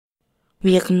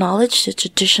We acknowledge the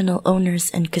traditional owners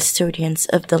and custodians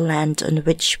of the land on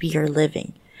which we are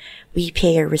living. We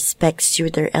pay our respects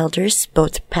to their elders,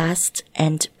 both past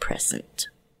and present.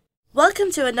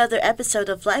 Welcome to another episode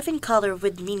of Life in Color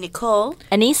with me, Nicole,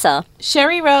 Anissa,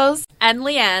 Sherry Rose, and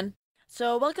Leanne.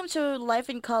 So welcome to Life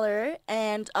in Color,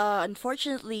 and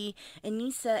unfortunately,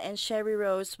 Anissa and Sherry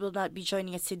Rose will not be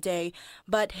joining us today.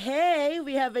 But hey,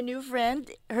 we have a new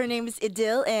friend. Her name is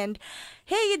Idil, and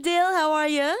hey Idil, how are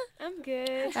you? I'm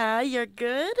good. You're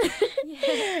good?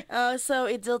 Yeah. So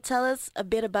Idil, tell us a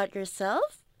bit about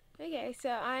yourself. Okay, so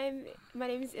my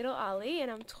name is Idil Ali,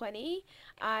 and I'm 20.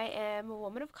 I am a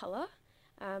woman of color.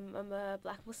 I'm a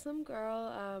Black Muslim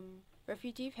girl,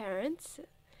 refugee parents.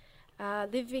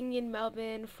 Living in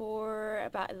Melbourne for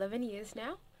about 11 years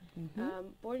now. Mm-hmm.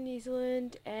 Born in New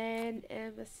Zealand and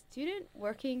am a student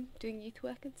working, doing youth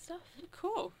work and stuff.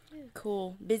 Cool. Yeah.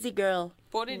 Cool. Busy girl.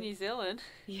 Born in New Zealand.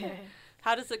 Yeah.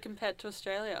 How does it compare to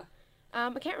Australia? I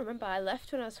can't remember. I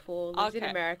left when I was 4, lived in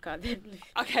America. Then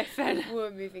okay, fair. We were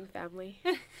a moving family.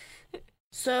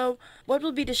 So, what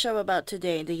will be the show about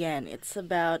today, Leanne? It's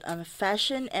about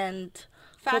fashion and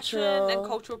cultural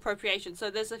appropriation.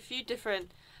 So there's a few different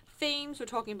themes. We're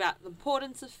talking about the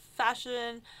importance of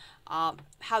fashion, how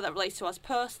that relates to us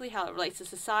personally, how it relates to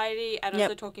society, and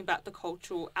also talking about the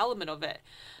cultural element of it.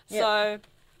 So,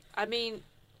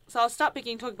 I'll start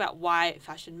talking about why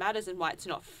fashion matters and why it's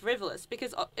not frivolous,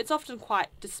 because it's often quite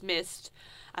dismissed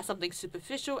as something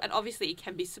superficial, and obviously it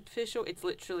can be superficial. It's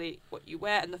literally what you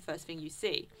wear and the first thing you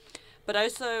see. But I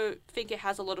also think it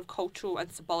has a lot of cultural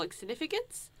and symbolic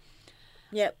significance.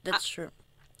 Yep, that's true.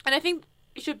 And I think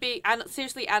it should be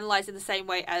seriously analysed in the same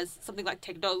way as something like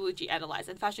technology analysed.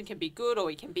 And fashion can be good or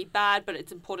it can be bad, but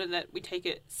it's important that we take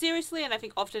it seriously. And I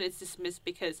think often it's dismissed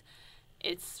because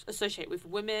it's associated with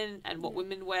women and what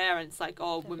women wear. And it's like,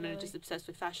 women are just obsessed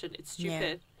with fashion. It's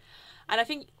stupid. Yeah. And I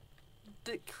think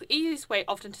the easiest way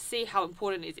often to see how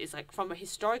important it is like from a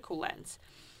historical lens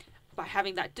by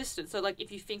having that distance. So like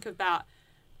if you think about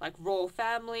like royal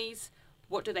families,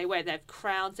 what do they wear? They have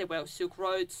crowns, they wear silk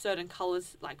robes, certain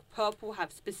colours like purple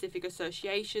have specific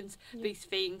associations. Yeah. These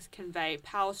things convey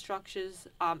power structures,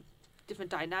 different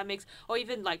dynamics, or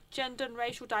even like gender and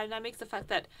racial dynamics. The fact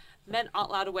that men aren't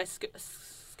allowed to wear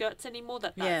skirts anymore,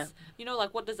 that's,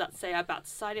 like what does that say about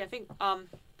society? I think,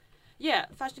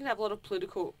 fashion can have a lot of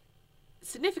political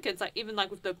significance, like even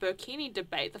like with the burkini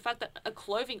debate, the fact that a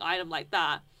clothing item like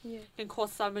that can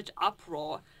cause so much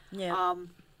uproar. Yeah.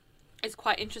 It's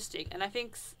quite interesting. And I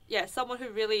think, someone who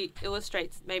really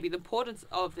illustrates maybe the importance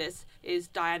of this is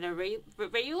Diana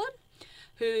Raylan,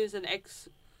 who's an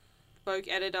ex-Vogue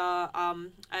editor,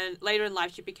 and later in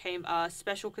life she became a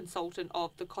special consultant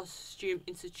of the Costume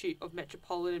Institute of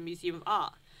Metropolitan Museum of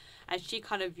Art. And she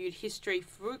kind of viewed history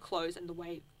through clothes and the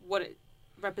way what it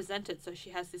represented. So she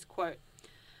has this quote,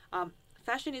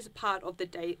 fashion is a part of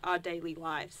our daily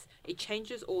lives. It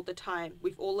changes all the time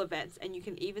with all events, and you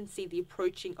can even see the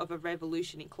approaching of a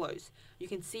revolution in clothes. You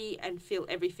can see and feel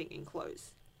everything in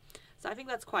clothes. So I think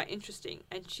that's quite interesting.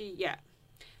 And she,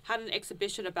 had an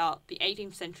exhibition about the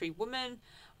 18th century woman,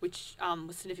 which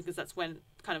was significant because that's when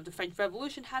kind of the French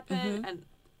Revolution happened,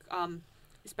 and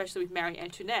especially with Marie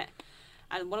Antoinette.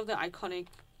 And one of the iconic,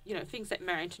 things that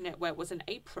Marie Antoinette wore was an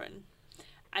apron.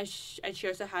 And she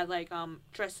also had like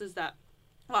dresses that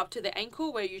were up to the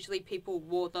ankle, where usually people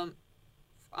wore them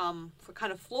for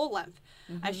kind of floor length.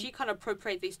 Mm-hmm. And she kind of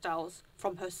appropriated these styles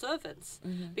from her servants,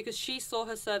 because she saw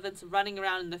her servants running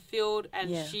around in the field,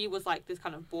 and she was like this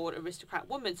kind of bored aristocrat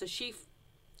woman. So she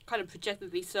kind of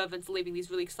projected these servants living these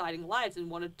really exciting lives and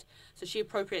so she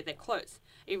appropriated their clothes.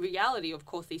 In reality, of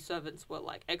course, these servants were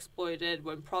like exploited,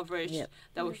 were impoverished. Yep.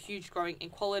 There were huge growing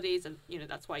inequalities, and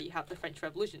that's why you have the French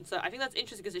Revolution. So I think that's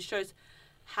interesting because it shows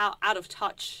how out of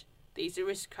touch these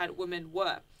aristocratic women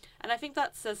were. And I think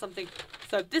that says something.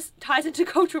 So this ties into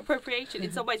cultural appropriation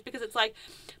in some ways, because it's like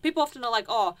people often are like,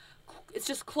 oh, it's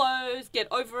just clothes, get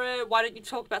over it. Why don't you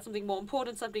talk about something more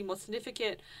important, something more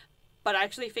significant? But I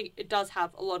actually think it does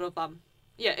have a lot of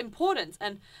importance.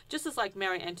 And just as like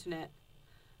Marie Antoinette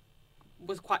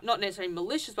was quite not necessarily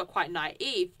malicious but quite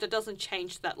naive, that doesn't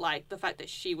change that like the fact that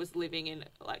she was living in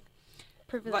like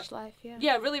privileged life,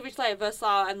 really rich life at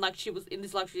Versailles, and like she was in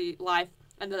this luxury life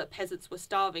and the peasants were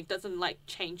starving, doesn't like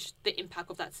change the impact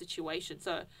of that situation.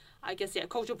 So I guess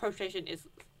cultural appropriation is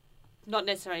not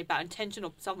necessarily about intention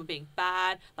or someone being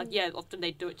bad. Like often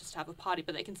they do it just to have a party,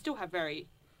 but they can still have very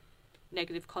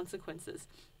negative consequences.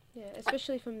 Yeah,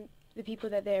 especially from the people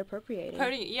that they're appropriating.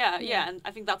 And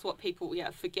I think that's what people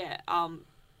forget. And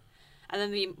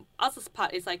then the other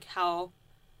part is like how,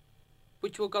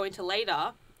 which we'll go into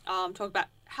later, talk about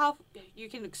how you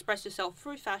can express yourself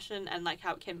through fashion and like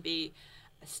how it can be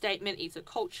a statement either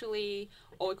culturally,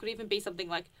 or it could even be something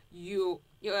like you're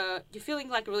feeling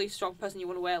like a really strong person, you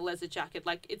want to wear a leather jacket.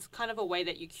 Like it's kind of a way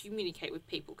that you communicate with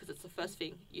people because it's the first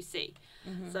thing you see.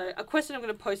 So a question I'm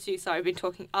going to pose to you, sorry, I've been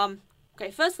talking.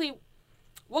 Okay, firstly,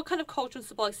 what kind of cultural and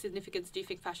symbolic significance do you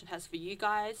think fashion has for you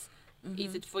guys?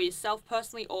 Is it for yourself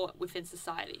personally or within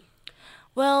society?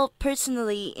 Well,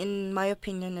 personally, in my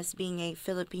opinion, as being a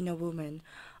Filipino woman,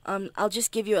 I'll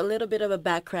just give you a little bit of a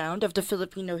background of the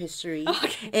Filipino history.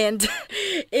 Okay. And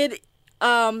it,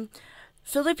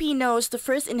 Filipinos, the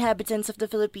first inhabitants of the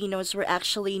Filipinos were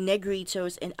actually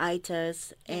Negritos and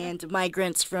Aitas and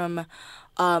migrants from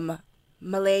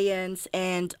Malayans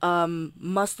and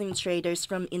Muslim traders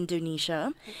from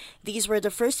Indonesia. These were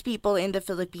the first people in the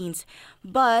Philippines.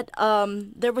 But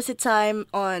there was a time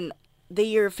on the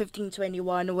year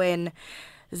 1521 when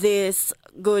this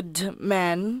good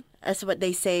man, as what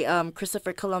they say,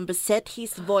 Christopher Columbus, set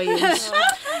his voyage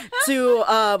to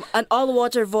an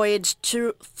all-water voyage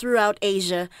throughout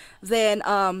Asia. Then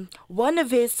one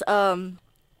of his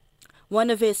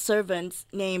servants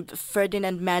named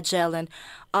Ferdinand Magellan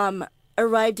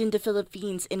arrived in the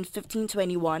Philippines in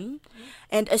 1521,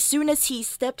 and as soon as he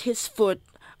stepped his foot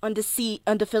on the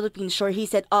Philippine shore, he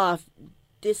said,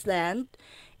 this land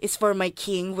is for my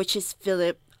king, which is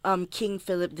King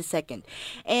Philip II.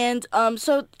 And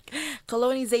so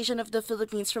colonization of the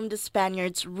Philippines from the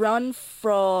Spaniards run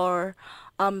for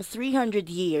 300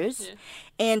 years,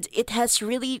 and it has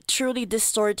really truly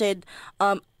distorted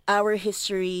our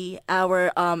history,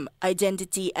 our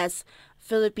identity as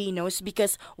Filipinos,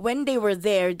 because when they were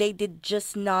there, they did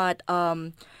just not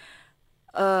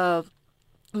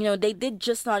they did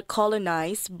just not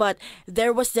colonize, but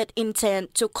there was that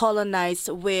intent to colonize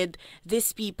with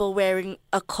these people wearing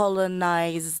a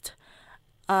colonized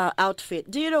outfit.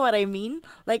 Do you know what I mean?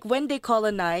 Like when they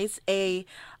colonize a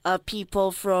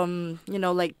people from,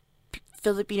 like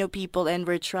Filipino people and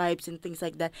were tribes and things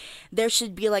like that, there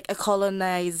should be like a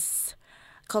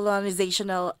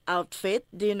colonizational outfit.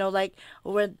 Do you know, like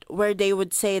where they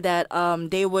would say that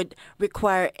they would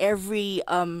require every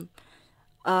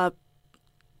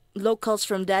locals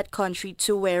from that country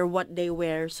to wear what they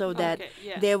wear, so that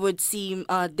they would seem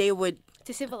they would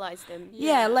to civilize them.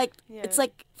 It's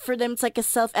like for them it's like a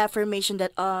self-affirmation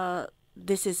that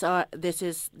this Your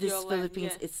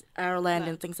Philippines, land, it's our land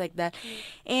and things like that.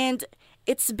 And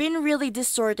it's been really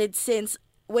distorted since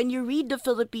when you read the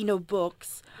Filipino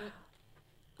books,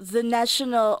 the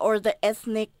national or the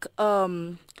ethnic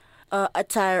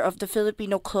attire of the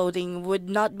Filipino clothing would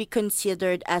not be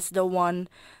considered as the one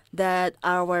that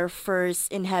our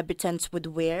first inhabitants would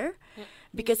wear.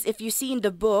 Because if you see in the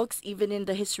books, even in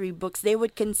the history books, they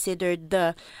would consider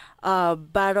the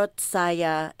Barot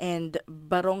Saya and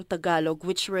Barong Tagalog,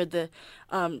 which were the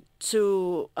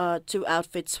two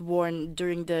outfits worn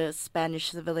during the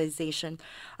Spanish civilization,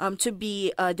 to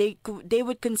be they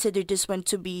would consider this one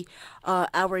to be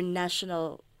our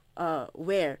national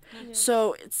wear.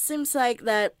 So it seems like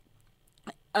that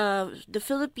the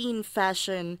Philippine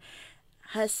fashion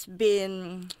has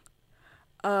been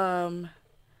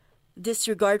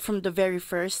disregard from the very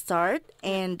first start,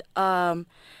 and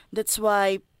that's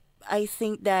why I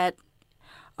think that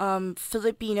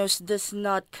Filipinos does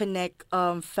not connect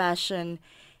fashion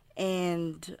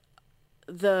and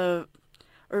the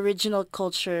original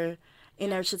culture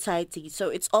in our society. So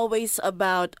it's always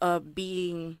about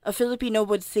being a Filipino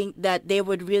would think that they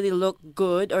would really look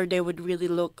good or they would really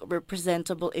look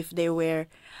representable if they wear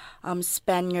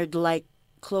Spaniard-like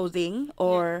clothing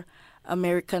or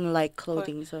American-like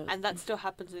clothing. So and that still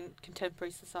happens in contemporary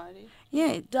society. Yeah,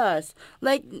 it does.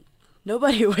 Like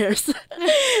nobody wears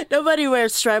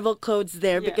tribal clothes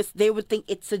there because they would think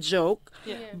it's a joke.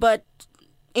 But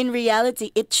in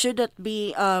reality, it shouldn't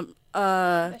be.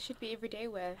 That should be everyday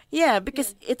wear. Yeah,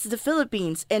 because it's the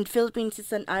Philippines, and Philippines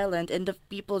is an island, and the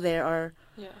people there are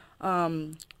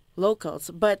locals.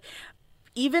 But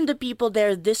even the people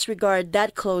there disregard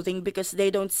that clothing because they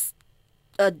don't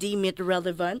deem it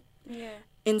relevant.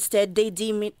 Instead, they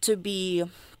deem it to be,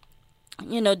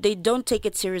 they don't take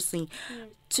it seriously.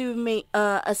 To me,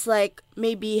 as like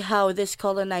maybe how these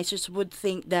colonizers would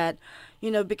think that,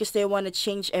 because they want to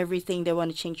change everything. They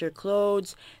want to change your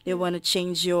clothes. They want to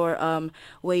change your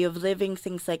way of living,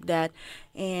 things like that.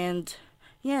 And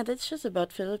yeah, that's just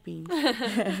about Philippines.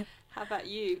 How about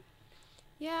you?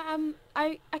 Yeah,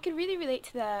 I can really relate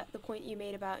to the point you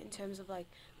made about in terms of like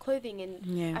clothing,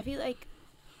 and I feel like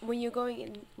when you go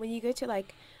to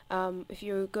like if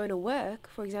you're going to work,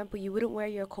 for example, you wouldn't wear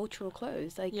your cultural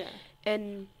clothes,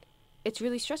 and it's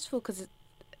really stressful because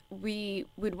we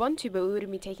would want to, but we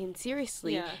wouldn't be taken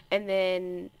seriously. Yeah. And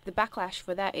then the backlash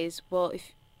for that is, well,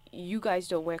 if you guys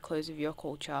don't wear clothes of your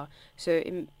culture, so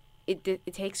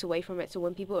it takes away from it. So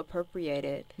when people appropriate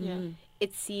it,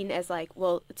 it's seen as like,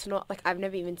 well, it's not like, I've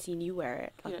never even seen you wear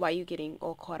it. Like, why are you getting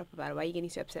all caught up about it? Why are you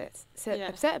getting so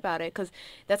upset about it? Because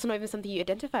that's not even something you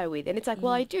identify with. And it's like,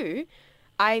 well, I do.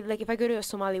 If I go to a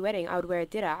Somali wedding, I would wear a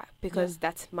dirah because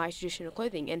that's my traditional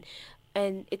clothing.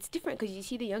 And it's different because you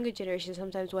see the younger generation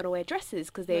sometimes want to wear dresses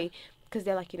because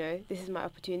they're like, this is my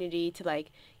opportunity to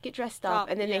like get dressed up.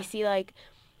 And then they see like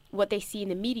what they see in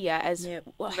the media as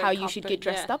how you should get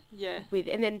dressed up with.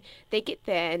 And then they get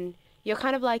there and you're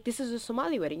kind of like, this is a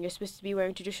Somali wedding. You're supposed to be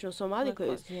wearing traditional Somali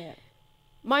clothes. Yeah.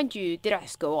 Mind you,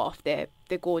 dirahs go off. They're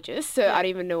gorgeous. So I don't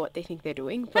even know what they think they're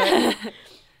doing. But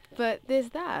but there's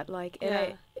that. Like,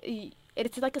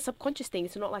 it's like a subconscious thing.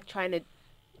 It's not like trying to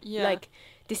like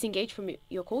disengage from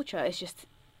your culture. It's just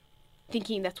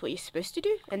thinking that's what you're supposed to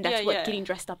do. And that's what getting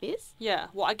dressed up is. Yeah.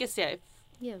 Well, I guess,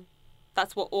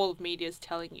 that's what all of media is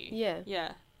telling you. Yeah.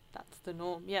 Yeah. That's the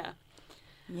norm. Yeah.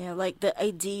 Yeah, like the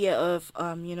idea of,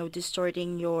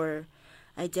 distorting your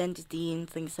identity and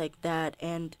things like that.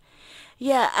 And,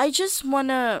 I just want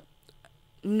to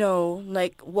know,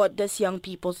 like, what does young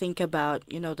people think about,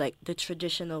 like, the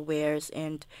traditional wears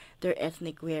and their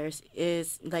ethnic wears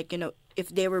is, like, if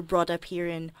they were brought up here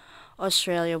in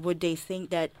Australia, would they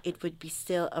think that it would be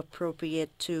still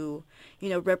appropriate to,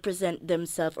 represent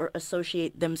themselves or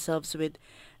associate themselves with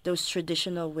those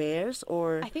traditional wears?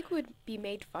 Or I think it would be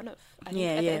made fun of. I think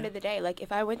at the end of the day, like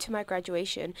if I went to my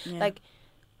graduation, like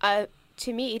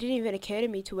to me it didn't even occur to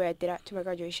me to wear a dirah to my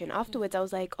graduation. Afterwards I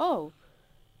was like, oh,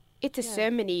 it's a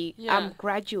ceremony. I'm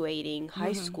graduating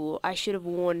high school. I should have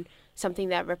worn something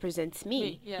that represents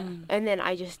me. And then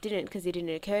I just didn't because it didn't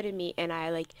occur to me. And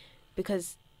I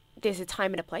because there's a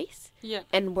time and a place.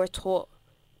 And we're taught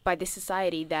by this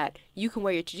society that you can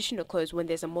wear your traditional clothes when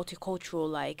there's a multicultural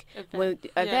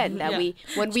event that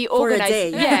when we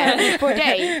organize for a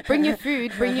day. Bring your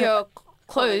food, bring your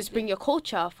clothes, bring your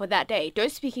culture for that day.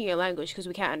 Don't speak in your language because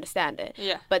we can't understand it.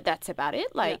 But that's about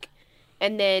it.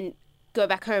 And then go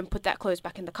back home, put that clothes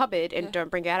back in the cupboard, and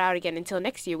don't bring that out again until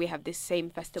next year we have this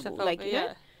same festival. That's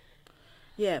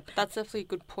definitely a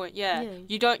good point.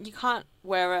 You can't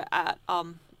wear it at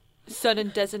certain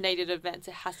designated events.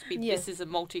 It has to be this is a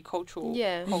multicultural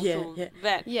cultural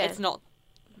event. It's not,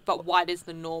 but white is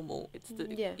the normal. It's the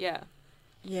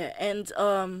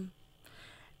and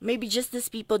maybe just these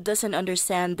people doesn't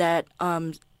understand that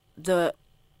the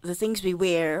things we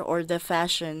wear or the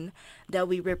fashion that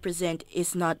we represent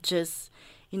is not just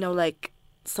like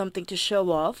something to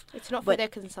show off. It's not for their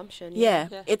consumption.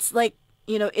 It's like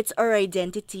it's our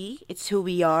identity. It's who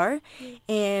we are.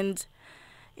 And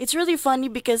it's really funny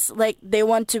because like they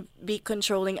want to be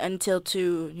controlling until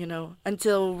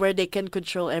where they can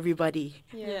control everybody.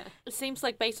 It seems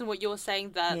like based on what you're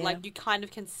saying that like you kind of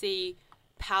can see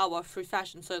power through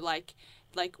fashion. So like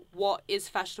what is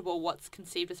fashionable, what's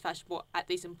conceived as fashionable at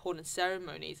these important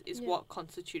ceremonies is what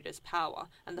constitutes as power.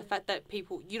 And the fact that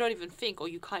you don't even think or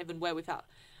you can't even wear without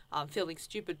feeling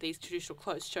stupid these traditional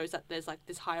clothes shows that there's like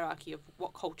this hierarchy of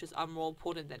what cultures are more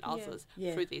important than others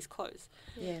through these clothes.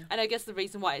 And I guess the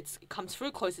reason why it comes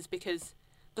through clothes is because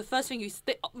the first thing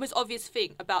the most obvious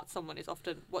thing about someone is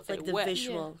often what they wear.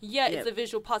 Visual. It's the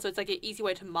visual part. So it's like an easy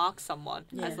way to mark someone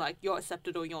as like you're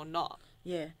accepted or you're not.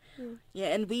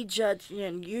 And we judge,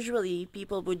 usually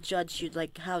people would judge you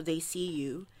like how they see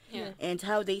you. And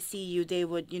how they see you, they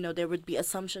would, there would be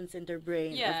assumptions in their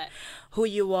brain of who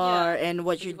you are and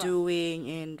what you're doing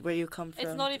and where you come from.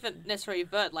 It's not even necessarily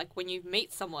overt. Like when you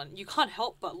meet someone, you can't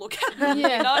help but look at them,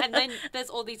 and then there's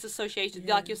all these associations.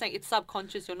 Like you're saying, it's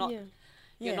subconscious.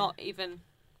 You're not even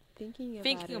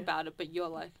thinking about it, but you're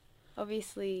like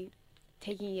obviously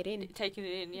taking it in.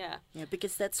 Yeah,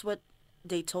 because that's what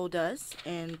they told us,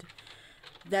 and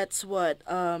that's what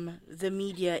the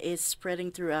media is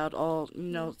spreading throughout all.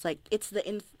 It's like it's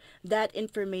that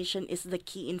information is the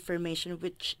key information,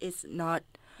 which is not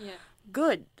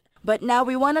good. But now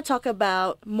we want to talk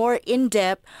about more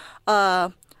in-depth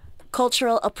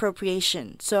cultural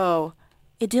appropriation. So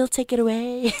Idil, take it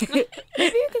away.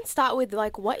 Maybe you can start with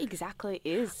like what exactly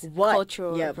is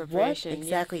cultural appropriation. What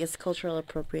exactly is cultural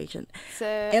appropriation? So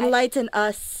enlighten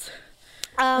us.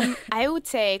 I would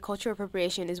say cultural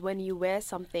appropriation is when you wear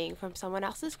something from someone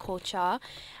else's culture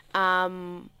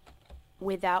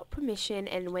without permission,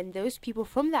 and when those people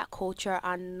from that culture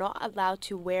are not allowed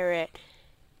to wear it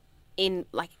in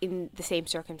the same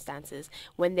circumstances,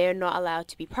 when they're not allowed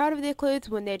to be proud of their clothes,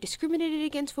 when they're discriminated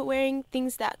against for wearing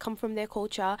things that come from their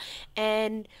culture,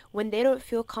 and when they don't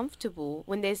feel comfortable,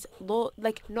 when there's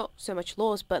not so much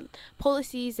laws but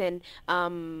policies and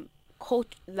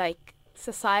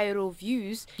societal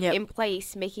views in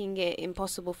place, making it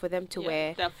impossible for them to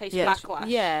wear. They'll face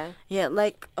backlash.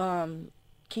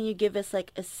 Can you give us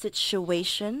like a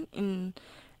situation in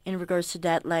regards to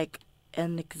that, like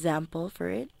an example for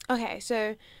it? Okay,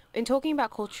 so in talking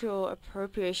about cultural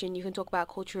appropriation, you can talk about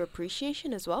cultural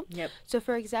appreciation as well. Yep. So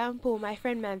for example, my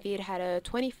friend Manveer had a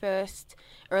 21st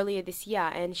earlier this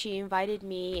year, and she invited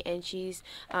me, and she's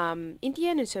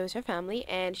Indian, and so is her family,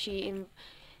 and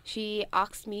she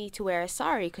asked me to wear a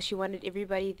sari because she wanted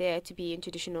everybody there to be in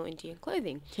traditional Indian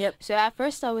clothing. Yep. So at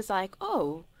first I was like,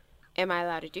 oh, am I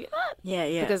allowed to do that?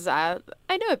 Yeah. Because I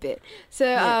know a bit.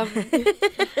 So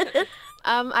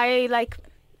I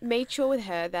made sure with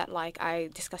her that I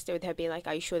discussed it with her, being like,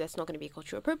 are you sure that's not going to be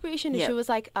cultural appropriation? And she was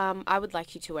like, I would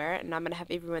like you to wear it, and I'm going to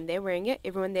have everyone there wearing it.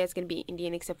 Everyone there is going to be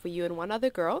Indian except for you and one other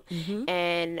girl. Mm-hmm.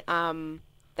 And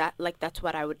that's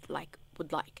what I would like.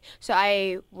 So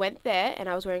I went there and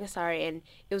I was wearing a sari, and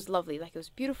it was lovely. It was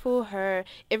beautiful.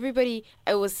 Everybody,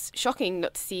 it was shocking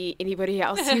not to see anybody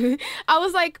else. I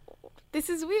was like, this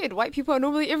is weird. White people are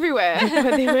normally everywhere,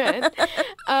 but they weren't,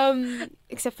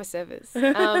 except for servers.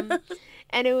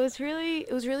 And it was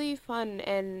really fun,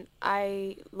 and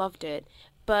I loved it.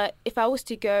 But if I was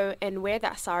to go and wear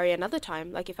that sari another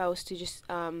time, if I was to just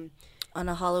on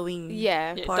a Halloween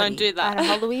party. Don't do that. At a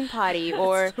Halloween party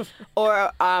or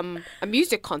a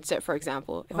music concert, for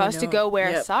example. If I was to go wear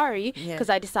a sari because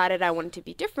I decided I wanted to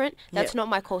be different, that's not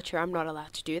my culture. I'm not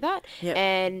allowed to do that. Yep.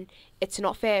 And it's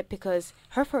not fair because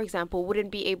her, for example,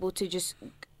 wouldn't be able to just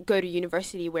go to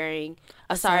university wearing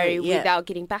a sari without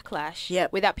getting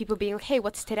backlash, without people being like, hey,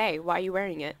 what's today? Why are you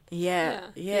wearing it? Yeah.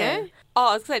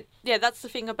 Oh, I was like, that's the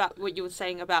thing about what you were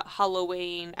saying about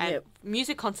Halloween and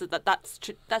music concerts,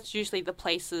 that's usually the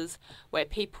places where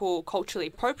people culturally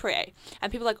appropriate.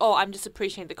 And people are like, oh, I'm just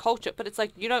appreciating the culture. But it's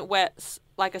like, you don't wear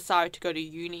a sari to go to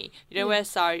uni. You don't wear a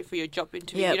sari for your job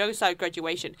interview. You don't wear sari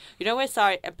graduation. You don't wear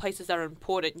sari at places that are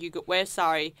important. You wear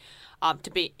sari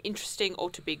to be interesting or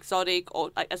to be exotic,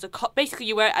 or basically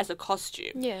you wear it as a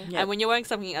costume. And when you're wearing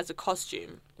something as a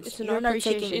costume, it's not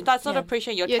appreciation. That's not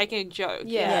appreciation. You're taking a joke.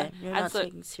 You're not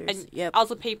taking serious. And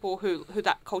other people who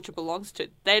that culture belongs to,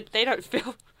 they don't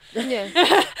feel.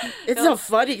 It's not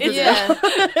funny.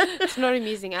 It's not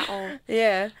amusing at all.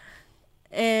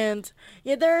 And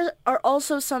there are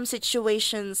also some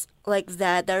situations like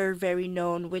that are very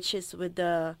known, which is with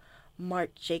the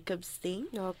Marc Jacobs thing.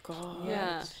 Oh God.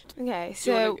 Yeah. Okay,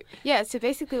 so so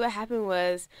basically what happened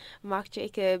was Marc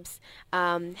Jacobs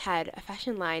had a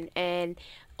fashion line, and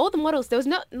all the models, there was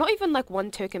not even one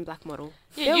token black model.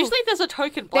 Usually there's a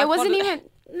token black model. There wasn't even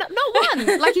not one.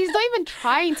 He's not even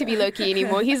trying to be low-key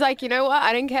anymore. He's like, you know what?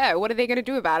 I don't care. What are they going to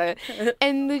do about it?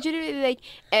 And legitimately,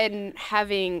 and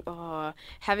having one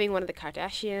of the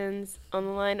Kardashians on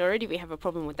the line, already we have a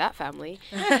problem with that family.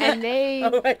 And they...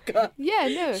 Oh my God. Yeah,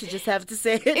 no. You just have to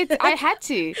say it. I had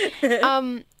to.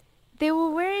 They were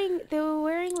wearing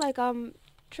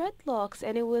dreadlocks,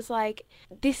 and it was like,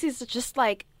 this is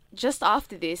just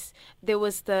after this, there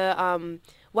was the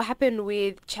what happened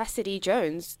with Chastity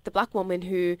Jones, the black woman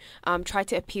who tried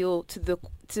to appeal to the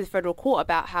federal court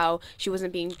about how she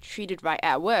wasn't being treated right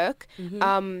at work.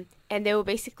 And they were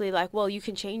basically like, well, you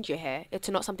can change your hair. It's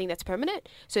not something that's permanent,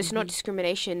 so it's not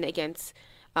discrimination against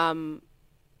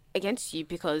you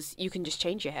because you can just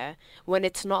change your hair. When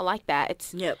it's not like that,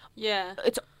 it's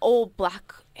it's all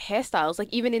black hairstyles.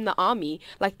 Even in the army,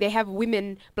 they have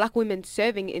black women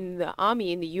serving in the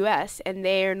army in the US, and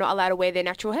they're not allowed to wear their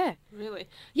natural hair. Really?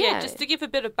 Yeah, just to give a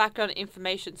bit of background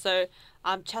information. So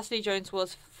Chastity Jones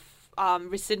was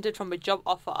rescinded from a job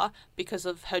offer because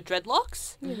of her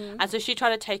dreadlocks. And so she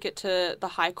tried to take it to the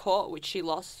High Court, which she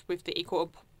lost with the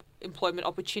Equal Employment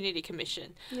Opportunity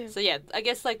Commission. So I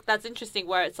guess that's interesting,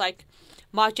 where it's like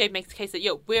Marc J makes the case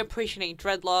that we're appreciating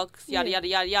dreadlocks, yada yada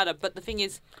yada yada, but the thing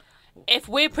is, if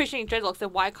we're appreciating dreadlocks,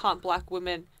 then why can't black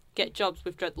women get jobs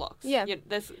with dreadlocks?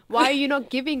 Why are you not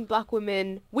giving black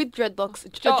women with dreadlocks a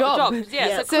job? Jobs,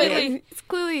 so clearly it's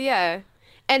clearly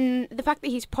and the fact that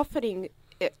he's profiting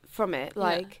from it,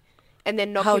 and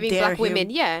then not giving black women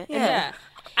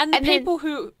And the people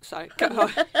who... Sorry, go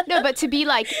on. No, but to be,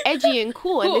 edgy and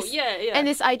cool. And this, and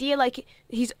this idea,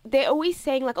 they're always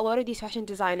saying, a lot of these fashion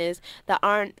designers that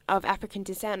aren't of African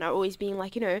descent are always being,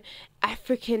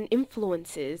 African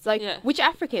influences. Which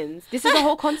Africans? This is a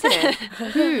whole continent.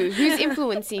 Who's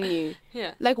influencing you?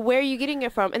 Where are you getting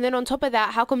it from? And then on top of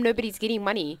that, how come nobody's getting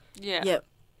money?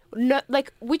 not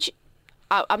like which.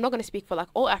 I'm not going to speak for like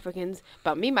all Africans,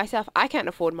 but me myself, I can't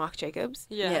afford Marc Jacobs.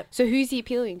 Yeah. Yep. So who's he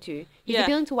appealing to? He's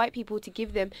appealing to white people to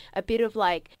give them a bit of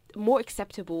like more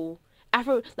acceptable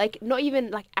like not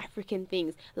even like African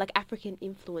things, like African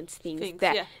influence things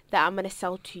that I'm going to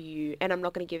sell to you, and I'm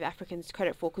not going to give Africans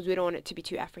credit for because we don't want it to be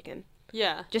too African.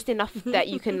 Yeah. Just enough that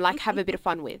you can like have a bit of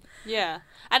fun with. Yeah.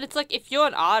 And it's like if you're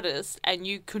an artist and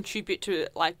you contribute to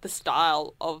like the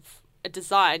style of a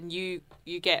design, you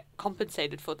get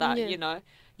compensated for that, you know.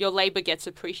 Your labor gets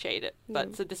appreciated.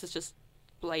 But so this is just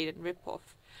blatant rip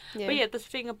off. Yeah. But yeah, the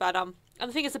thing about and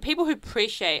the thing is the people who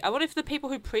appreciate, I wonder if the people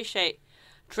who appreciate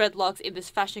dreadlocks in this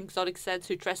fashion exotic sense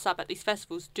who dress up at these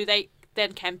festivals, do they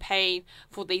then campaign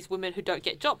for these women who don't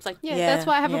get jobs? Like that's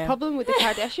why I have a problem with the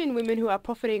Kardashian women who are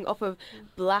profiting off of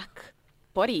black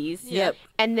bodies. Yep.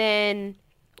 And then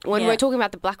when we're talking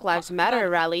about the Black Lives Matter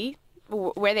rally,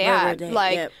 where they are,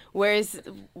 like,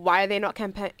 why are they not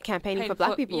campaigning for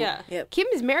black people? Yeah. Yep. Kim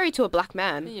is married to a black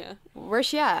man. Yeah. Where's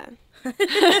she at?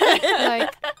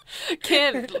 Like,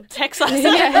 Kim, text us.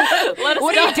 Let us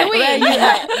what know. are you doing? Where you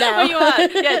at now? Where you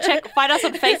at? Yeah, find us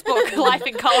on Facebook, Life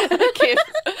in Colour, Kim.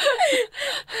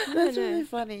 That's really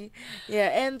funny. Yeah,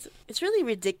 and it's really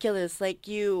ridiculous. Like,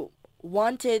 you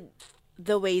wanted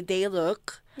the way they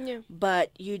look,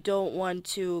 but you don't want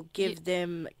to give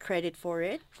them credit for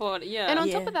it. And on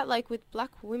top of that, like with black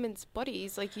women's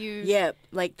bodies, like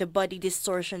like the body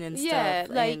distortion and stuff. Yeah,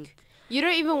 like you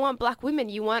don't even want black women.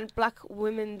 You want black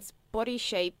women's body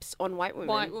shapes on white women.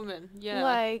 White women, yeah.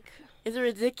 Like, it's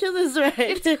ridiculous, right?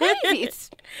 It's crazy.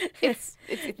 It's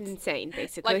insane,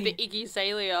 basically. Like the Iggy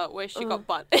Azalea where she got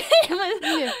butt.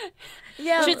 Yeah.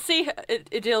 You should see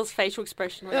Idil's facial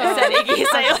expression when they said Iggy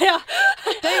Azalea.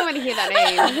 Don't want to hear that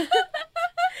name.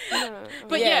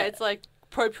 But it's like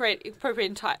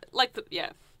appropriate type, like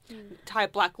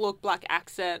type black look, black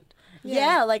accent.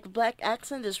 Yeah, like black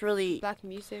accent is really black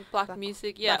music, black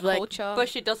culture. But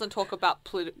she doesn't talk about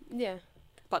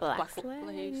black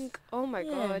slang. Oh my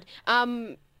god.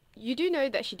 You do know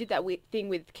that she did that thing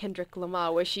with Kendrick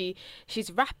Lamar where she's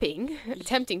rapping,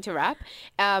 attempting to rap.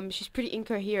 She's pretty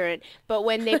incoherent, but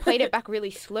when they played it back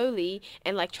really slowly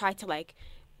and like tried to like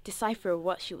decipher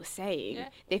what she was saying,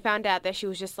 they found out that she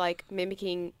was just like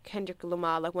mimicking Kendrick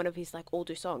Lamar, like one of his like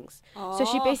older songs. So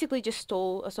she basically just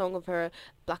stole a song of her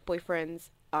black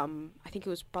boyfriend's, I think it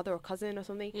was brother or cousin or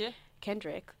something. Yeah.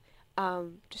 Kendrick,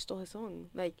 just stole his song.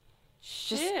 Like,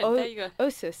 there you go.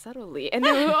 So subtly. And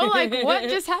then we were all like, what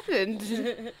just happened?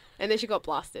 And then she got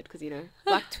blasted because,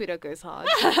 Black Twitter goes hard.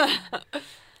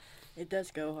 It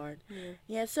does go hard.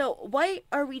 Yeah, so why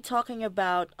are we talking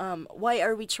about, why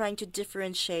are we trying to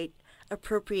differentiate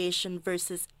appropriation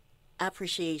versus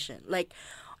appreciation? Like,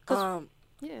 because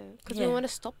we want to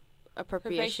stop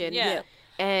appropriation. Yeah.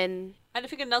 And I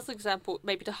think another example,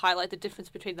 maybe to highlight the difference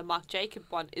between the Marc Jacob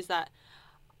one, is that,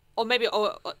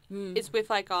 it's with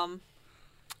like,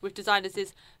 with designers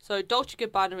is, so Dolce &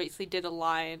 Gabbana recently did a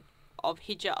line of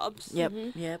hijabs.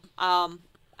 Yep.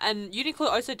 And Uniqlo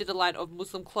also did a line of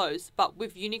Muslim clothes, but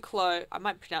with Uniqlo, I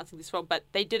might be pronouncing this wrong, but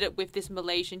they did it with this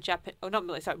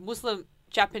Muslim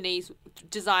Japanese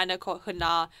designer called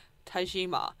Hana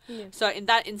Tajima. Yeah. So in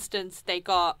that instance, they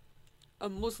got a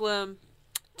Muslim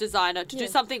designer to do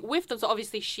something with them. So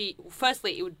obviously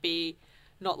firstly, it would be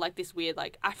not like this weird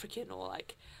like African or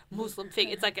like Muslim thing.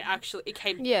 It's like it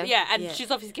came, she's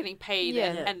obviously getting paid.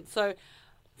 And so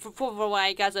for what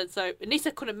I gathered, so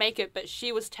Anissa couldn't make it, but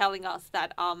she was telling us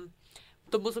that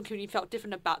the Muslim community felt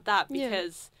different about that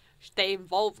because they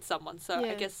involved someone. So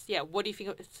I guess, what do you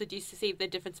think? So do you see the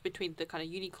difference between the kind of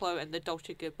Uniqlo and the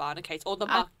Dolce & Gabbana case? Or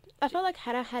I felt like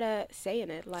Hannah had a say in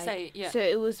it. So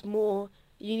it was more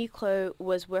Uniqlo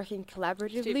was working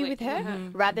collaboratively with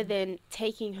her rather than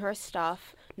taking her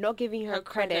stuff, not giving her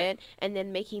credit, and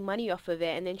then making money off of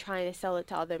it and then trying to sell it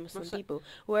to other Muslim people.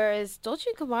 Whereas Dolce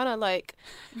 & Gabbana, like,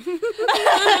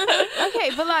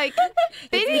 okay, but like,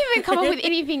 they didn't even come up with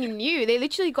anything new. They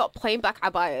literally got plain black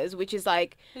abayas, which is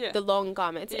like the long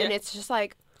garments, and it's just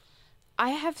like,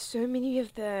 I have so many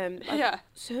of them.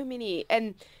 So many.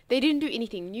 And they didn't do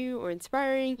anything new or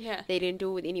inspiring. Yeah. They didn't do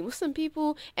it with any Muslim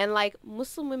people. And, like,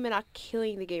 Muslim women are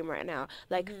killing the game right now.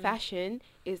 Like, fashion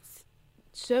is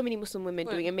so many Muslim women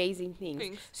doing amazing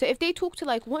things. So if they talk to,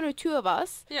 like, one or two of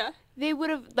us, they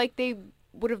would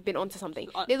have been onto something.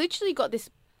 They literally got this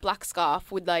black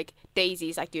scarf with, like,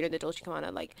 daisies, like, the Dolce &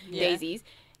 Gabbana, like, daisies.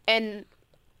 And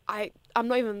I'm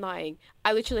not even lying.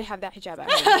 I literally have that hijab at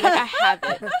home. Like, I have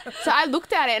it. So I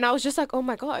looked at it and I was just like, oh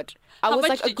my God. How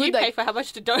much did you pay for? How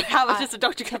much does the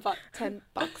doctor come up? $10.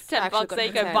 $10. There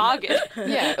you go, bargain.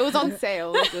 Yeah, it was on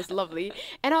sale. It was lovely.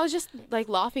 And I was just like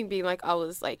laughing, being like, I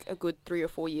was like a good 3 or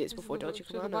 4 years before Dolce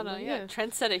 & Gabbana. Yeah,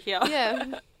 trendsetter here.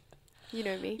 Yeah. You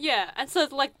know me. Yeah, and so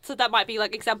that might be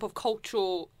like example of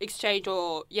cultural exchange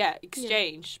or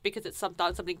exchange because it's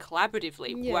done something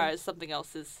collaboratively, whereas something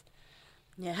else is.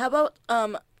 Yeah. How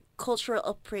about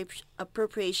cultural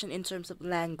appropriation in terms of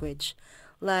language,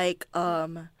 like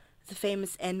the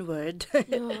famous N-word.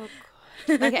 Oh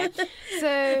God. Okay,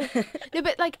 so no,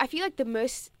 but like I feel like the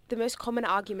most common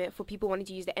argument for people wanting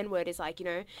to use the N-word is like, you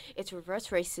know, it's reverse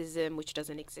racism, which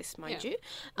doesn't exist, mind you.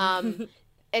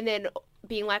 And then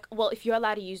being like, well, if you're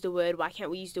allowed to use the word, why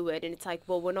can't we use the word? And it's like,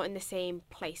 well, we're not in the same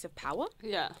place of power.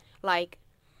 Yeah. Like,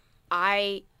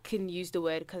 I can use the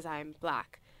word because I'm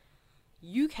black.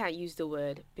 You can't use the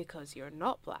word because you're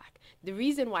not black. The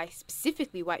reason why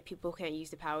specifically white people can't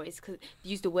use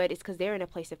the word is because they're in a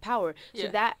place of power. So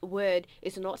that word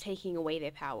is not taking away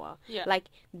their power. Yeah. Like,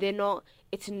 they're not.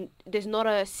 There's not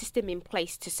a system in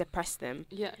place to suppress them.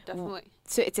 Yeah, definitely.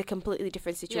 So it's a completely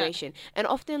different situation. Yeah. And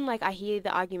often, like, I hear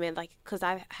the argument, like, because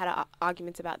I've had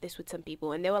arguments about this with some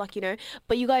people, and they were like, you know,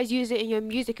 but you guys use it in your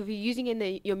music. If you're using it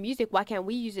in your music, why can't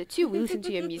we use it too? We listen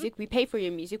to your music. We pay for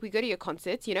your music. We go to your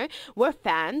concerts, you know. We're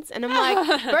fans. And I'm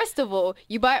like, first of all,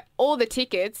 you buy all the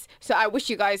tickets, so I wish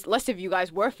less of you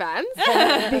guys were fans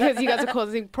because you guys are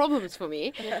causing problems for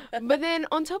me. Yeah. But then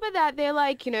on top of that, they're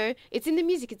like, you know, it's in the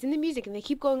music. And they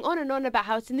keep going on and on about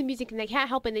how it's in the music and they can't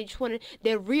help it, and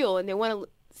they're real and they want to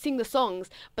sing the songs.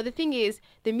 But the thing is,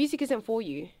 the music isn't for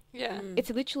you. Yeah. It's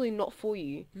literally not for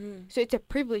you. So it's a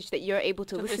privilege that you're able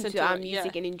to listen to our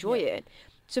music and enjoy it.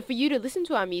 So for you to listen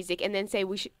to our music and then say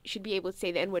we should be able to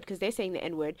say the N-word because they're saying the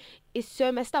N-word is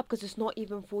so messed up because it's not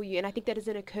even for you. And I think that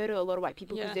doesn't occur to a lot of white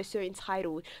people because they're so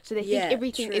entitled. So they think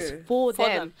everything is for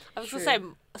them. I was going to say,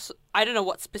 I don't know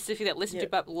what specifically they listen to,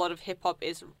 but a lot of hip-hop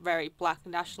is very black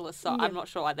nationalist, so I'm not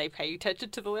sure why they pay attention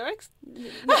to the lyrics.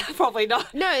 Probably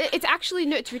not. No,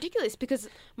 it's ridiculous because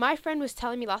my friend was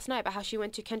telling me last night about how she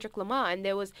went to Kendrick Lamar and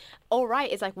there was all right.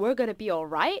 It's like, we're going to be all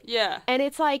right. Yeah. And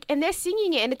it's like, and they're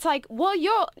singing it and it's like, well,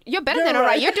 you're better than all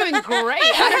right. You're doing great.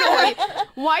 I don't know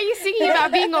why are you singing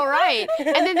about being all right?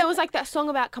 And then there was like that song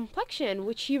about complexion,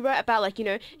 which he wrote about, like, you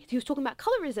know, he was talking about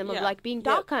colorism of like being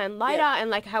darker and lighter and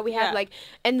like how we have like,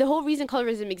 and the whole reason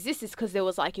colorism exists is because there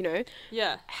was like, you know,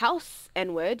 house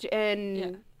N-word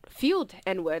and field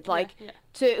N-word, like,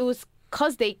 so it was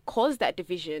because they caused that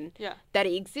division that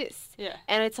it exists. Yeah.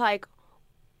 And it's like,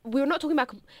 we're not talking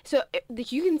about,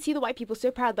 you can see the white people so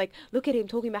proud, like, look at him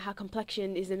talking about how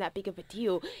complexion isn't that big of a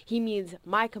deal. He means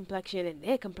my complexion and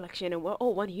their complexion and we're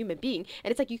all one human being.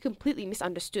 And it's like, you completely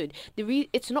misunderstood.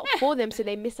 It's not for them, so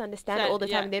they misunderstand it all the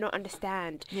time and they don't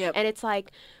understand. Yep. And it's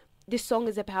like, this song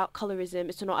is about colorism.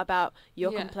 It's not about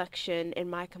your complexion and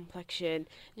my complexion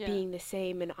being the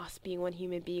same and us being one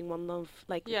human being, one love.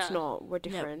 Like, it's not. We're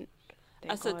different.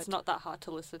 So it's not that hard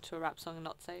to listen to a rap song and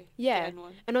not say the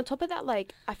N-word. And on top of that,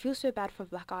 like, I feel so bad for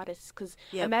black artists because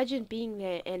imagine being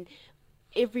there and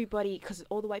everybody, because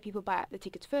all the white people buy the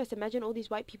tickets first, imagine all these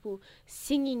white people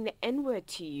singing the N-word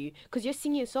to you because you're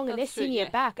singing a song and they're singing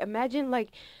it back. Imagine like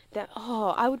that.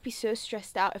 I would be so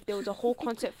stressed out if there was a whole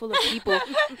concert full of people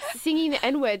singing the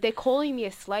N-word. They're calling me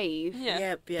a slave.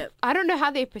 Yep. I don't know how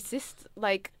they persist,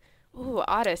 like,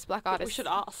 artists, black artists. We should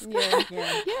ask.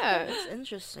 Yeah. It's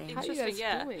interesting. How are you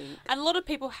guys doing? And a lot of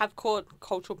people have called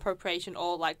cultural appropriation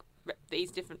or like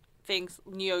these different things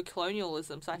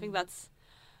neo-colonialism. So I think that's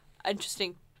an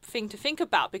interesting thing to think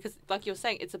about because, like you're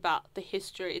saying, it's about the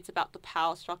history, it's about the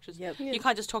power structures. You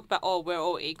can't just talk about we're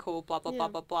all equal, blah blah blah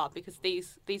blah blah, because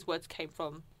these words came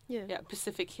from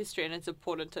Pacific history, and it's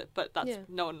important to. But that's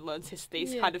no one learns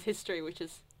these kind of history, which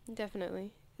is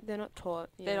definitely they're not taught.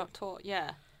 They're not taught.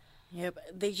 Yeah. Yep,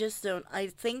 they just don't. I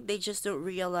think they just don't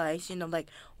realize, you know, like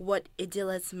what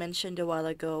Idil has mentioned a while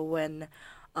ago when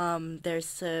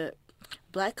there's a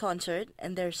black concert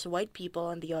and there's white people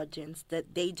in the audience,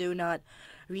 that they do not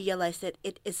realize that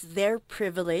it is their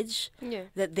privilege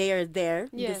that they are there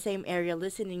in the same area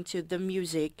listening to the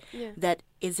music that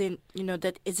isn't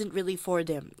really for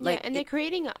them. Like, and they're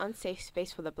creating an unsafe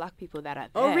space for the black people that are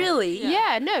there. Oh, really?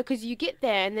 Yeah, no, because you get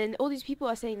there and then all these people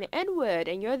are saying the N-word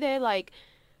and you're there like,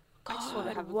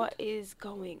 God, what is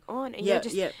going on? And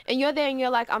and you're there and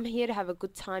you're like, I'm here to have a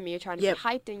good time, and you're trying to get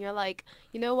hyped, and you're like,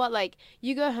 you know what, like,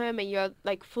 you go home and you're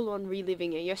like full on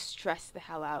reliving it, you're stressed the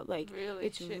hell out. Like,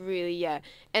 really,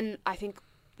 and I think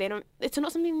it's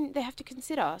not something they have to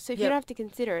consider. So if you don't have to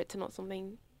consider it, it's not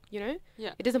something you know?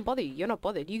 Yeah. It doesn't bother you. You're not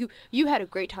bothered. You had a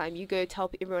great time. You go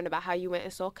tell everyone about how you went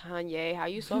and saw Kanye, how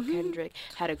you saw Kendrick,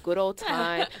 had a good old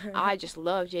time. I just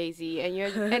love Jay-Z. And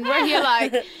we're here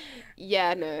like,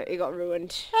 yeah, no, it got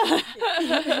ruined.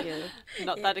 Yeah.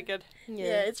 Not that good.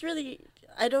 Yeah, it's really,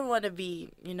 I don't want to be,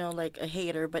 like a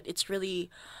hater, but it's really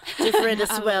different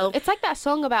as well. It's like that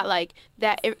song about like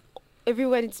that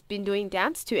everyone's been doing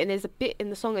dance to, and there's a bit in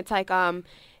the song, it's like,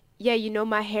 yeah,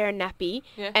 my hair nappy.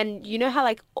 Yeah. And you know how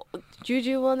like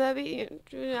Juju will nappy?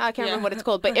 I can't remember what it's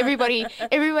called, but everybody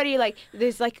like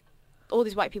there's like all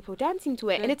these white people dancing to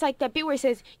it, and it's like that bit where it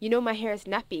says, my hair is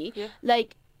nappy. Yeah.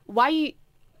 Like, why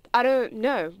I don't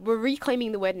know. We're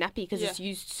reclaiming the word nappy because it's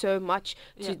used so much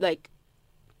to like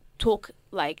talk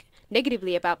like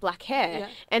negatively about black hair,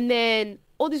 and then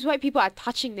all these white people are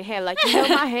touching the hair like,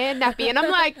 my hair nappy, and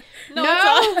I'm like, no,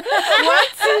 what?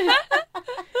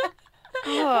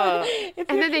 Oh.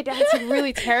 And then they're dancing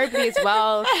really terribly as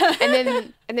well,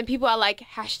 and then people are like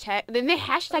then they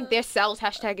hashtag themselves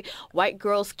white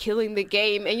girls killing the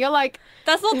game, and you're like,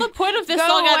 that's not the point of this go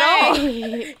song away. at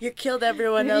all. You killed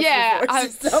everyone else.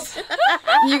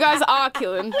 You guys are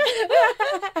killing.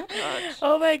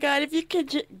 Oh my god, if you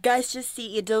could guys just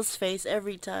see Idil's face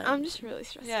every time. I'm just really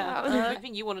stressed out. I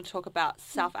think you want to talk about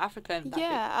South Africa and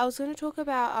I was going to talk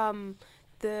about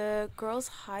the girls'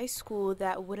 high school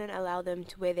that wouldn't allow them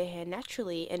to wear their hair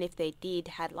naturally, and if they did,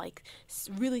 had like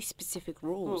really specific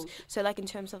rules. So like in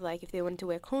terms of like if they wanted to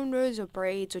wear cornrows or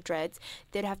braids or dreads,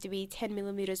 they'd have to be 10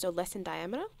 millimeters or less in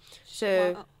diameter.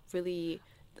 So really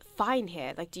fine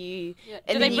hair. Like, do you? Yeah.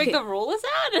 Do they bring the rulers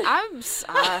out?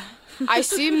 I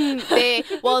assume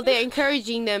they're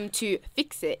encouraging them to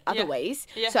fix it other ways.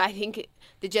 Yeah. So I think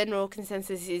the general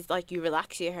consensus is like you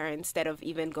relax your hair instead of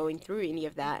even going through any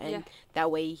of that, and that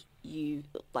way you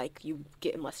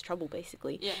get in less trouble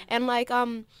basically. Yeah. And like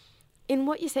in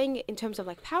what you're saying in terms of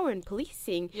like power and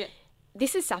policing. Yeah.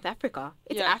 This is South Africa.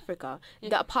 It's Africa.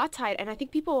 The apartheid, and I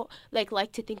think people like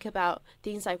to think about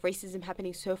things like racism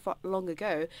happening so far long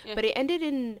ago, but it ended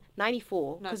in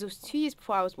 94 because it was 2 years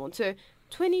before I was born. So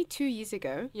 22 years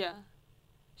ago. Yeah.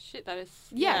 Shit, that is.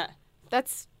 Yeah.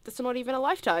 That's not even a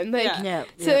lifetime. Like,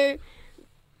 So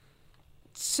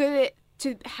that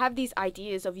to have these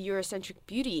ideas of Eurocentric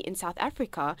beauty in South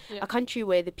Africa, a country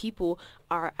where the people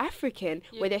are African,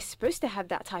 where they're supposed to have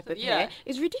that type of hair,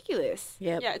 is ridiculous.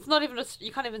 Yeah, it's not even.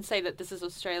 You can't even say that this is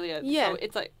Australia. Yeah, so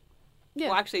it's like. Yeah.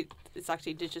 Well, actually, it's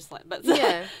actually indigenous land, but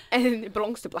and it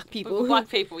belongs to black people. Black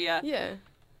people, yeah. Yeah.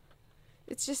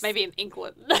 It's just maybe in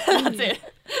England. That's it.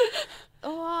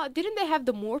 Oh, didn't they have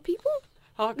the Moor people?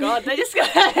 Oh God, they just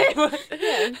got.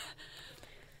 Yeah.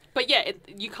 But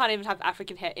you can't even have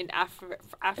African hair in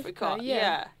Africa.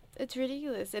 Yeah. It's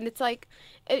ridiculous, and it's like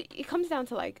it comes down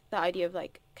to like the idea of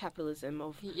like capitalism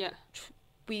of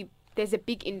there's a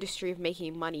big industry of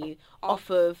making money off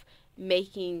of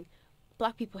making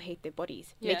black people hate their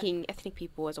bodies, making ethnic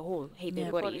people as a whole hate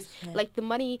their bodies. Like the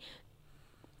money,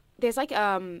 there's like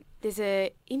there's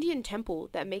a Indian temple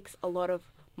that makes a lot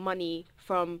of money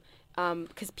from.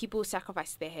 Because people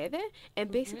sacrifice their hair there,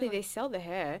 and basically they sell the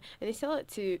hair and they sell it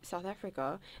to South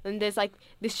Africa, and there's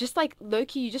just like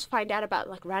low-key you just find out about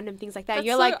like random things like that. That's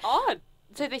you're so like odd.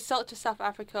 So they sell it to South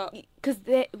Africa because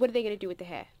what are they going to do with the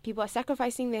hair? People are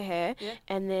sacrificing their hair,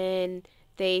 and then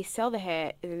they sell the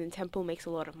hair, and then the temple makes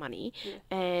a lot of money,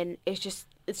 and it's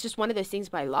just one of those things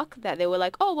by luck that they were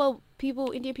like, oh well,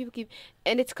 Indian people keep,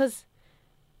 and it's because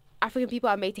African people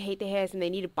are made to hate their hairs, and they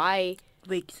need to buy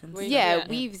wigs and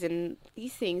weaves and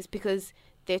these things because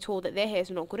they're told that their hair is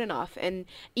not good enough. And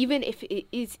even if it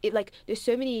is, like there's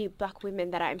so many black women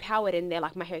that are empowered and they're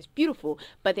like, my hair is beautiful,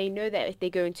 but they know that if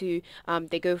they go into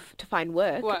to find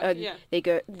work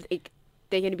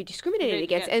they're going to be discriminated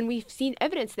against, and we've seen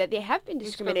evidence that they have been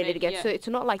discriminated against. So it's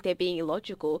not like they're being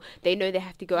illogical. They know they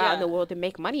have to go out in the world and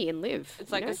make money and live.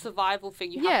 It's like a survival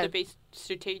thing. You have to be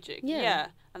strategic.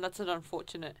 And that's an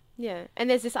unfortunate. Yeah, and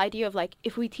there's this idea of like,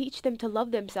 if we teach them to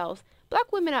love themselves,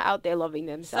 black women are out there loving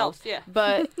themselves.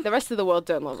 But the rest of the world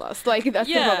don't love us. Like, that's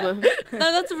the problem. No,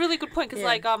 that's a really good point, because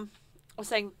like, I was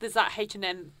saying there's that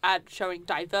H&M ad showing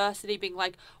diversity, being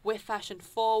like, we're fashion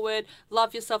forward,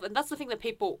 love yourself. And that's the thing that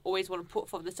people always want to put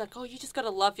forward. It's like, oh, you just got to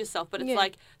love yourself. But it's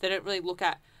like, they don't really look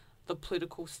at the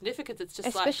political significance. It's just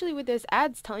especially with those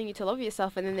ads telling you to love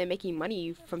yourself, and then they're making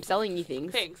money from selling you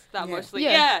things. Mostly.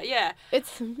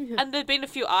 It's and there've been a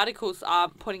few articles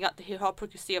pointing out the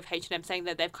hypocrisy of H&M, saying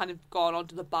that they've kind of gone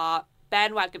onto the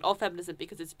bandwagon of feminism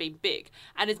because it's been big,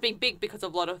 and it's been big because a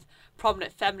lot of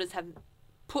prominent feminists have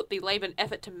put the labour and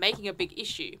effort to making a big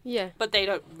issue. But they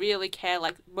don't really care.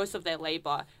 Like, most of their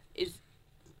labour is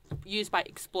used by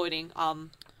exploiting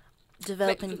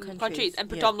developing countries and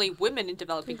predominantly women in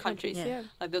developing countries. Yeah.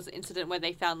 Like there was an incident where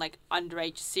they found like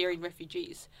underage Syrian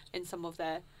refugees in some of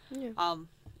their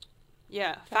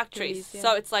factories. Yeah.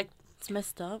 So it's like it's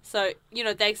messed up. So,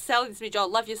 they're selling this image,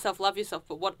 love yourself,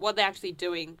 but what are they actually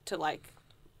doing to, like,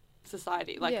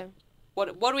 society? Like, what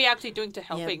are we actually doing to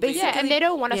helping? Yeah, and they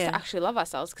don't want us to actually love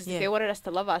ourselves, because if they wanted us to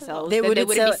love ourselves, they then wouldn't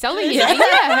be selling it.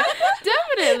 Yeah,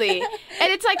 definitely.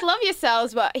 And it's like, love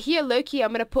yourselves, but here, low-key, I'm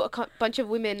going to put a bunch of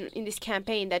women in this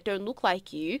campaign that don't look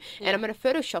like you, and I'm going to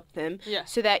Photoshop them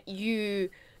so that you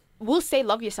will say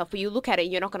love yourself, but you look at it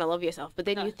and you're not going to love yourself. But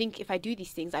then you think, if I do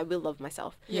these things, I will love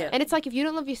myself. Yeah. And it's like, if you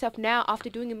don't love yourself now, after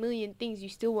doing a million things, you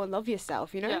still won't love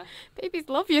yourself, Babies,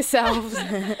 love yourselves.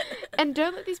 And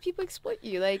don't let these people exploit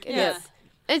you. Like, and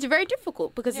it's very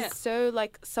difficult because it's so,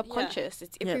 like, subconscious.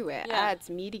 It's everywhere.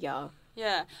 Ads, media.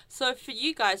 Yeah. So for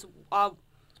you guys,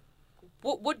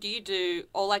 what do you do?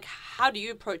 Or, like, how do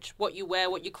you approach what you wear,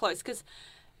 what you clothes? Because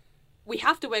we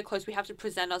have to wear clothes, we have to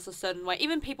present us a certain way.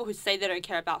 Even people who say they don't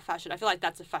care about fashion, I feel like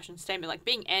that's a fashion statement. Like,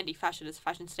 being anti-fashion is a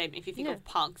fashion statement. If you think of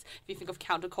punks, if you think of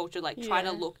counterculture, like, trying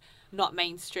to look not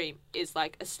mainstream is,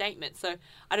 like, a statement. So,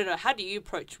 I don't know, how do you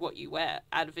approach what you wear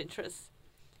out of interest?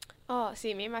 Oh,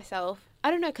 see, me, myself, I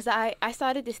don't know, because I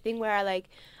started this thing where I, like,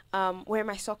 wear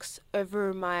my socks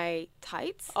over my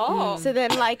tights. Oh. So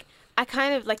then, like, I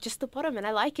kind of, like, just the bottom, and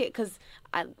I like it because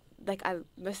I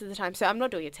most of the time, so I'm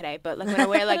not doing it today, but like when I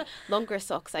wear like longer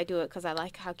socks, I do it because I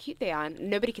like how cute they are, and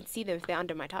nobody can see them if they're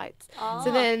under my tights. Oh.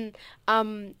 So then,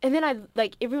 and then I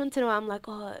like every once in a while I'm like,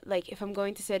 oh, like if I'm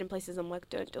going to certain places, I'm like,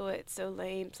 don't do it, it's so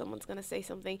lame, someone's gonna say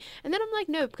something, and then I'm like,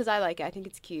 no, because I like it, I think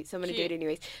it's cute, so I'm gonna do it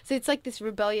anyways. So it's like this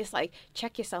rebellious, like,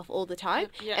 check yourself all the time,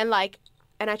 and like.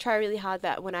 And I try really hard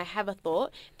that when I have a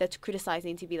thought that's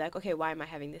criticizing, to be like, okay, why am I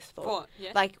having this thought?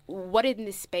 Like, what in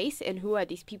this space, and who are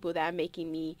these people that are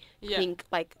making me think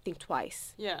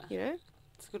twice? Yeah.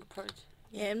 It's a good approach.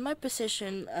 Yeah, in my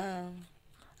position,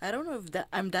 I don't know if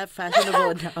I'm that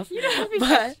fashionable enough.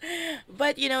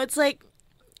 But it's like,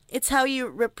 it's how you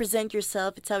represent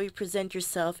yourself. It's how you present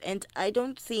yourself. And I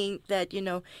don't think that,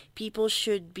 people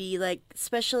should be like,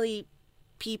 especially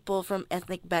people from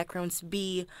ethnic backgrounds,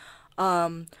 be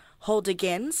hold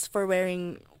against for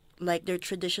wearing like their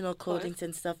traditional clothing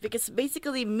and stuff, because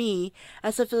basically me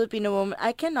as a Filipino woman,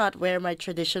 I cannot wear my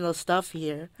traditional stuff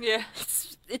here.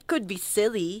 It could be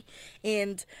silly,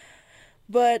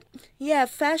 but yeah,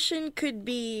 fashion could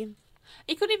be,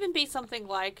 it could even be something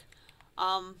like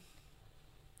I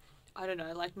don't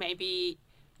know, like maybe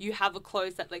you have a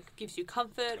clothes that like gives you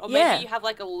comfort, or maybe you have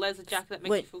like a leather jacket that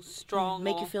makes you feel strong,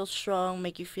 make you feel strong,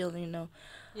 make you feel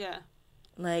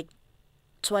like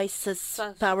twice as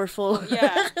powerful,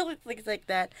 things like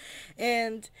that.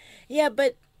 And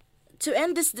but to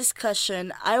end this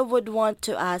discussion, I would want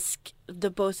to ask the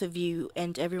both of you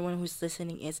and everyone who's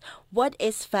listening is, what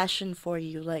is fashion for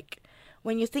you? Like,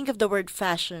 when you think of the word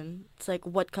fashion, it's like,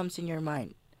 what comes in your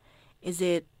mind? Is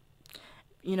it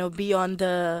beyond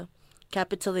the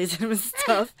capitalism and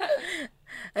stuff?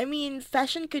 I mean,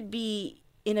 fashion could be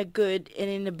in a good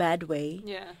and in a bad way.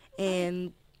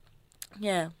 And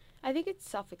I think it's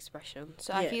self-expression.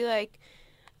 So I feel like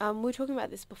we were talking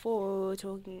about this before. We were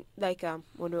talking like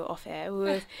when we were off air.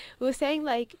 We were saying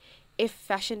like, if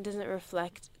fashion doesn't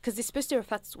reflect, because it's supposed to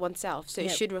reflect oneself, so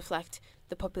it should reflect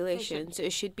the population. So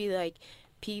it should be like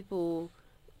people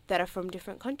that are from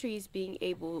different countries being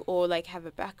able, or like have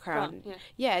a background.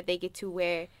 They get to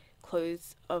wear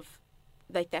clothes of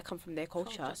like that come from their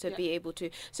culture, so be able to,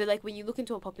 so like when you look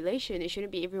into a population, it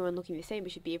shouldn't be everyone looking the same,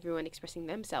 it should be everyone expressing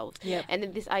themselves. And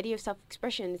then this idea of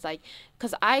self-expression is like,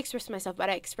 because I express myself, but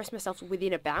I express myself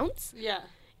within a bounds,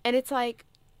 and it's like,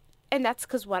 and that's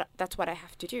because that's what I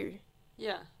have to do,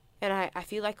 and I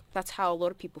feel like that's how a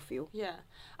lot of people feel.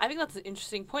 I think that's an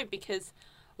interesting point, because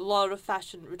a lot of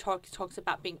fashion rhetoric talks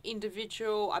about being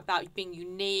individual, about being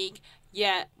unique, you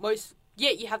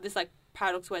have this like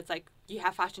paradox where it's like, you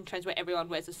have fashion trends where everyone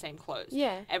wears the same clothes.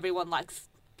 Everyone likes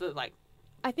the like.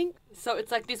 I think so.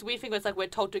 It's like this weird thing where it's like we're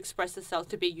told to express ourselves,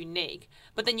 to be unique,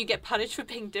 but then you get punished for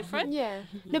being different. No,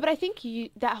 but I think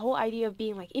that whole idea of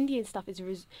being like indie and stuff is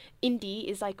indie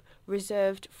is like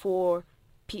reserved for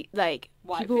like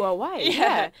people who are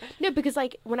white. No, because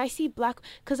like when I see black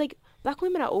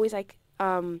women are always like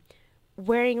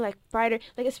wearing like brighter,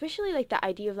 like especially like the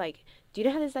idea of like, do you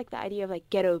know how there's like the idea of like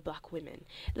ghetto black women,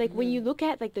 like when you look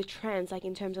at like the trends, like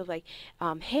in terms of like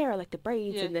hair, like the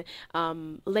braids and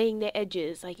the laying their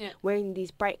edges, like wearing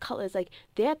these bright colors, like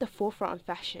they're at the forefront of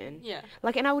fashion.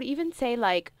 Like, and I would even say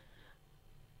like,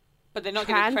 but they're not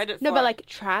getting credit for but like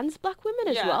trans black women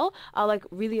as well are like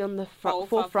really on the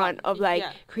forefront of like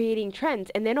creating trends,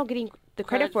 and they're not getting the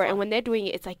credit for it. And when they're doing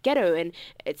it, it's like ghetto and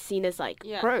it's seen as like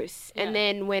gross. Yeah. And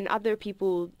then when other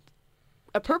people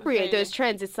appropriate those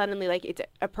trends, it's suddenly like it's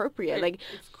appropriate. Like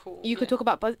it's cool. you could talk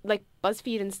about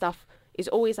BuzzFeed and stuff is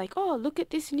always like, oh, look at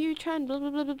this new trend, blah blah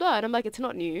blah blah blah. And I'm like, it's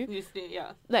not new.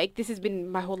 Yeah. Like this has been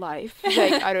my whole life.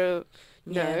 Like I don't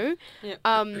know. Yeah.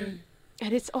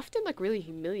 And it's often like really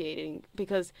humiliating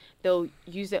because they'll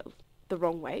use it the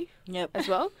wrong way as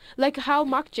well. Like how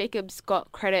Marc Jacobs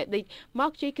got credit. Like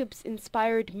Marc Jacobs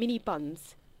inspired mini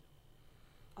buns.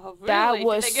 Oh, really? That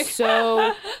was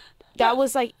so. That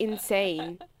was like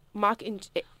insane.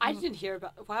 I didn't hear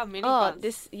about mini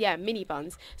buns. Mini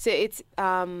buns. So it's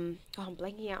I'm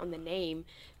blanking out on the name.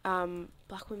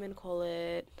 Black women call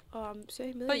it. Oh, I'm so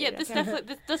humiliated. But yeah, this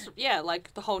definitely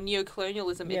like the whole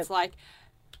neo-colonialism. It's like,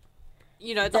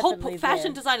 the Definitely whole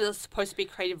fashion design is supposed to be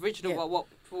creative, original. But what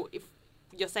if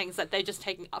you're saying is that they're just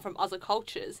taking from other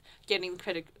cultures, getting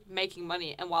credit, making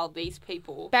money, and while these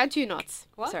people Bantu knots.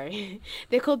 What? Sorry,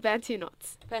 they're called Bantu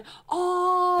knots.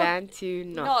 Bantu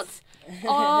knots.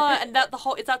 And that the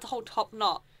whole top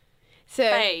knot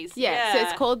phase. Yeah, so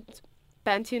it's called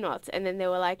Bantu knots, and then they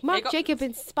were like, Marc Jacob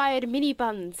inspired mini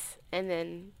buns, and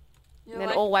then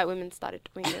all white women started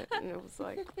doing it, and it was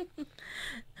like.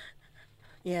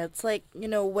 Yeah, it's like,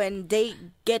 when they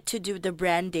get to do the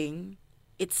branding,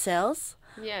 it sells.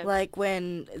 Yeah. Like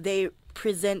when they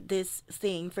present this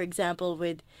thing, for example,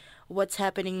 with what's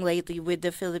happening lately with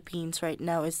the Philippines right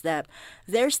now is that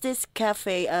there's this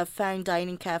cafe, a fine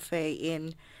dining cafe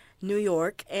in New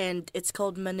York, and it's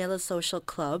called Manila Social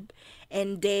Club.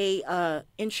 And they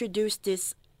introduced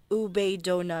this ube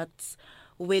donuts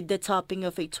with the topping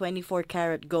of a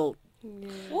 24-karat gold.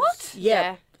 What?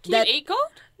 Yeah. Can you eat gold?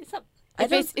 Is that...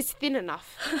 It's thin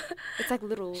enough. It's like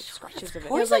little scratches of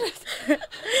it. It's like,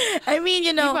 I mean,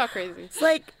 People are crazy. It's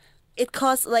like it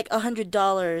costs like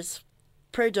 $100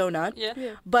 per donut.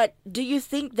 Yeah. But do you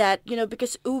think that,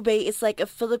 because ube is like a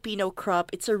Filipino crop,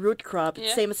 it's a root crop,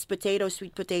 it's same as potato,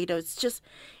 sweet potato. It's just,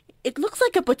 it looks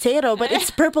like a potato, but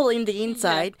it's purple in the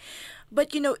inside.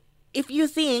 But, if you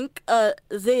think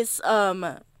this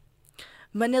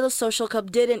Manila Social Club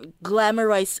didn't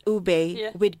glamorize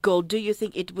ube with gold, do you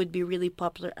think it would be really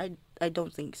popular? I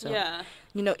don't think so. Yeah.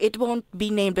 It won't be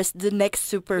named as the next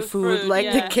superfood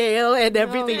like the kale and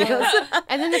everything else.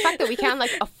 And then the fact that we can't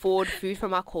afford food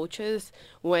from our cultures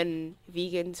when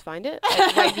vegans find it,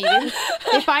 like white vegans,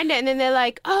 they find it and then they're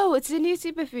like, oh, it's a new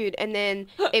superfood, and then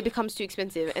it becomes too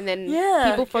expensive, and then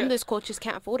people from those cultures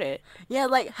can't afford it. Yeah,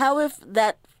 like how if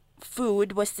that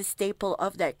food was the staple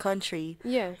of that country?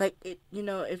 Yeah. Like it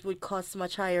would cost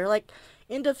much higher. Like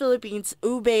in the Philippines,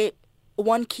 ube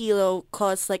 1 kilo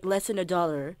costs like less than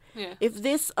 $1. Yeah. If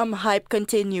this hype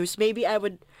continues, maybe I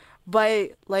would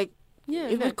buy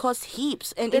it would cost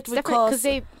heaps, and it would cost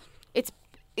because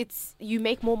it's you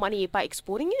make more money by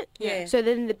exporting it. Yeah. So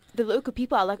then the local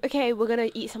people are like, okay, we're gonna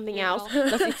eat something else.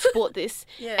 Let's export this.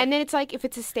 Yeah. And then it's like if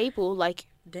it's a staple, like.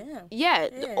 Damn. Yeah,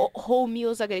 whole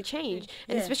meals are going to change.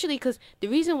 And especially because the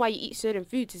reason why you eat certain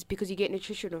foods is because you get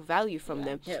nutritional value from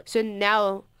them. Yep. So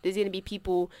now there's going to be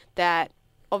people that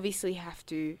obviously have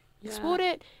to export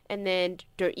it and then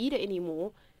don't eat it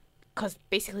anymore because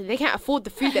basically they can't afford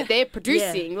the food that they're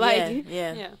producing.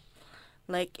 Yeah.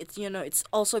 Like it's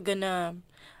also gonna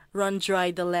run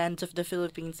dry the land of the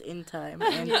Philippines in time,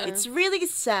 and it's really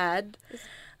sad.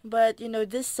 But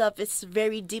this stuff is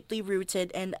very deeply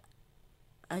rooted, and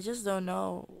I just don't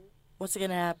know what's going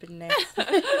to happen next.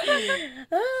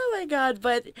 Oh, my God.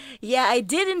 But, yeah, I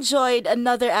did enjoy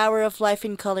another hour of Life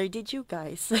in Color. Did you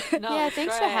guys? No,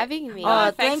 thanks for having me.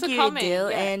 Thanks thank you, for coming.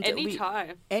 Idil. Yeah, And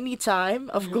anytime,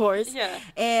 of course. Yeah.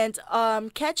 And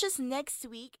catch us next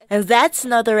week. And that's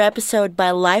another episode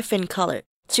by Life in Color.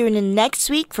 Tune in next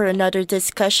week for another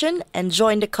discussion and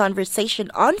join the conversation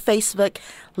on Facebook,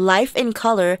 Life in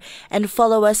Color, and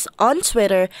follow us on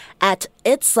Twitter at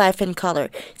It's Life in Color.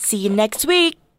 See you next week.